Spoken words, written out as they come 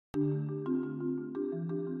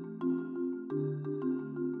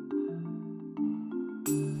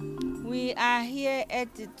We are here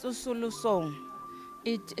at Tsosoloso.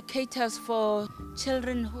 It caters for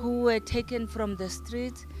children who were taken from the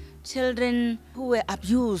streets, children who were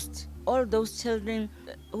abused, all those children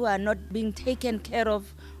who are not being taken care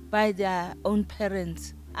of by their own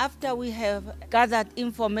parents. After we have gathered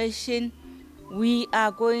information, we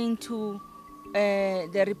are going to,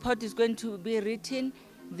 the report is going to be written.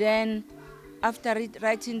 Then after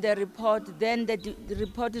writing the report, then the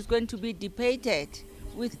report is going to be debated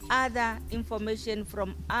with other information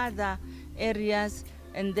from other areas,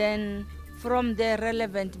 and then from the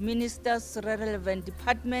relevant ministers, relevant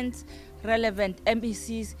departments, relevant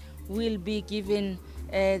MBCs will be given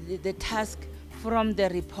the task from the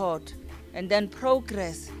report, and then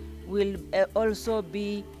progress will also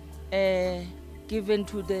be given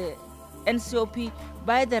to the NCOP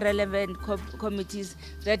by the relevant committees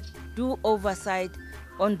that do oversight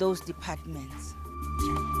on those departments.